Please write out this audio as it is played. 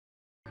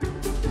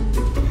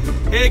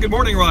Hey, good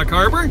morning, Rock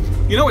Harbor.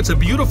 You know, it's a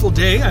beautiful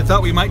day. I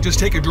thought we might just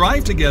take a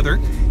drive together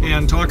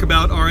and talk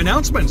about our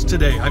announcements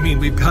today. I mean,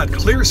 we've got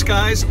clear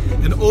skies,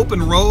 an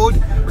open road.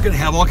 We're going to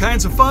have all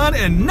kinds of fun,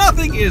 and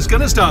nothing is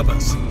going to stop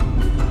us.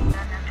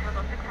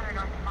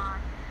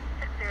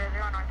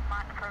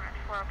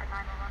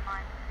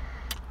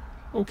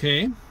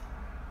 Okay,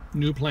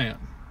 new plan.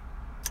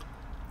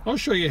 I'll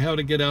show you how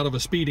to get out of a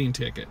speeding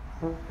ticket.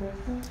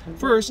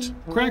 First,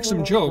 crack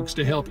some jokes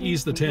to help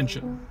ease the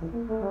tension.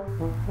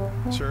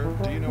 Sir,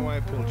 do you know why I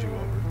pulled you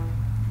over?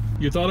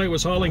 You thought I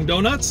was hauling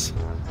donuts?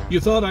 You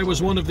thought I was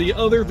one of the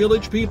other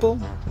village people?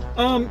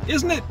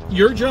 Isn't it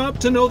your job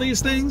to know these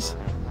things?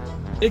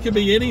 It could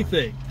be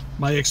anything.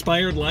 My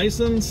expired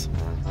license,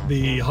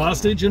 the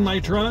hostage in my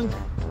trunk.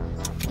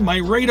 My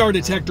radar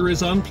detector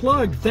is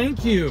unplugged,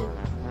 thank you.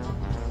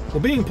 Well,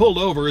 being pulled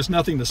over is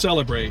nothing to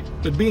celebrate,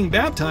 but being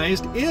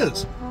baptized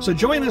is. So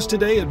join us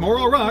today at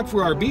Morro Rock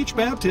for our beach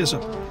baptism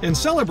and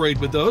celebrate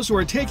with those who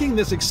are taking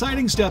this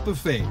exciting step of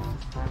faith.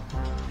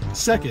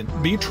 Second,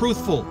 be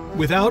truthful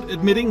without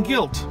admitting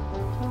guilt.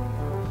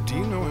 Do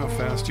you know how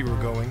fast you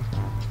were going?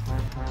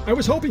 I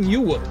was hoping you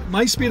would.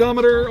 My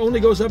speedometer only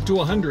goes up to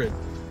 100.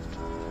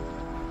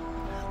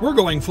 We're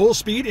going full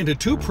speed into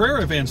 2 prayer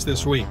events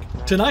this week.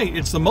 Tonight,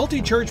 it's the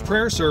multi-church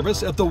prayer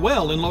service at The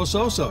Well in Los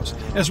Osos,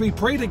 as we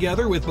pray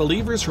together with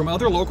believers from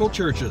other local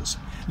churches.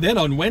 Then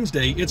on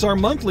Wednesday, it's our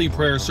monthly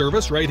prayer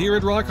service right here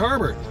at Rock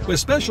Harbor, with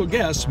special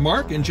guests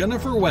Mark and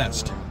Jennifer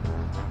West.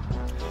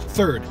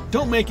 Third,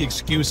 don't make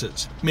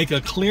excuses. Make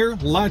a clear,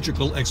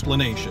 logical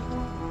explanation.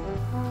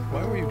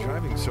 Why were you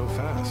driving so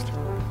fast?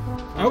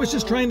 I was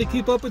just trying to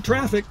keep up with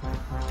traffic,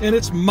 and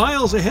it's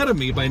miles ahead of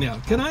me by now.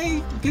 Can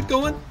I get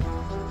going?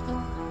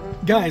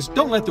 Guys,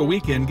 don't let the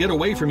weekend get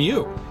away from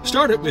you.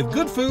 Start it with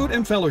good food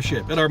and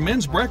fellowship at our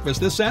men's breakfast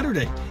this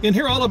Saturday, and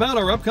hear all about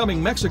our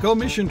upcoming Mexico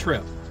mission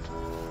trip.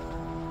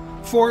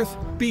 Fourth,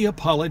 be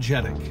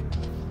apologetic.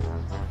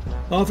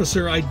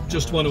 Officer, I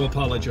just want to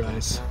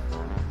apologize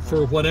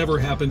for whatever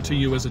happened to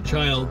you as a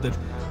child that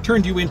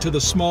turned you into the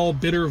small,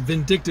 bitter,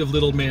 vindictive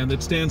little man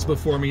that stands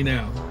before me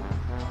now.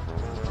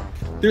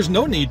 There's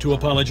no need to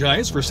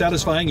apologize for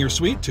satisfying your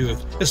sweet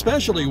tooth,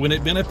 especially when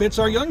it benefits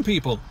our young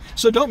people.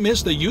 So don't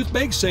miss the Youth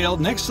Bake Sale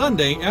next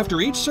Sunday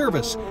after each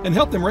service and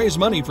help them raise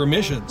money for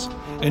missions.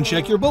 And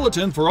check your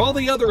bulletin for all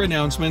the other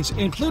announcements,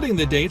 including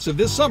the dates of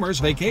this summer's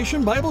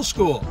Vacation Bible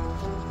School.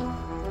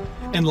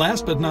 And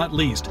last but not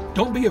least,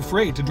 don't be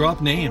afraid to drop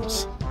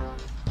names.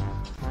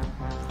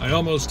 I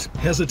almost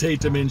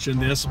hesitate to mention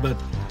this, but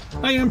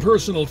I am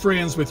personal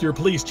friends with your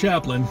police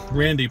chaplain,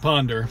 Randy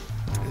Ponder.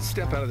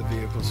 Step out of the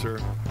vehicle, sir.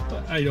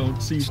 I don't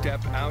see...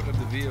 Step out of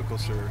the vehicle,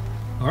 sir.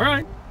 All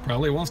right.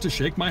 Probably wants to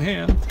shake my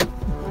hand.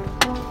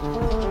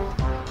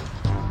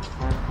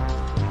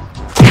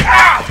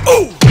 Ow!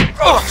 Oh!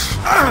 Oh!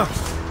 Ow!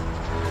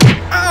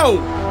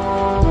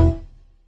 Ow!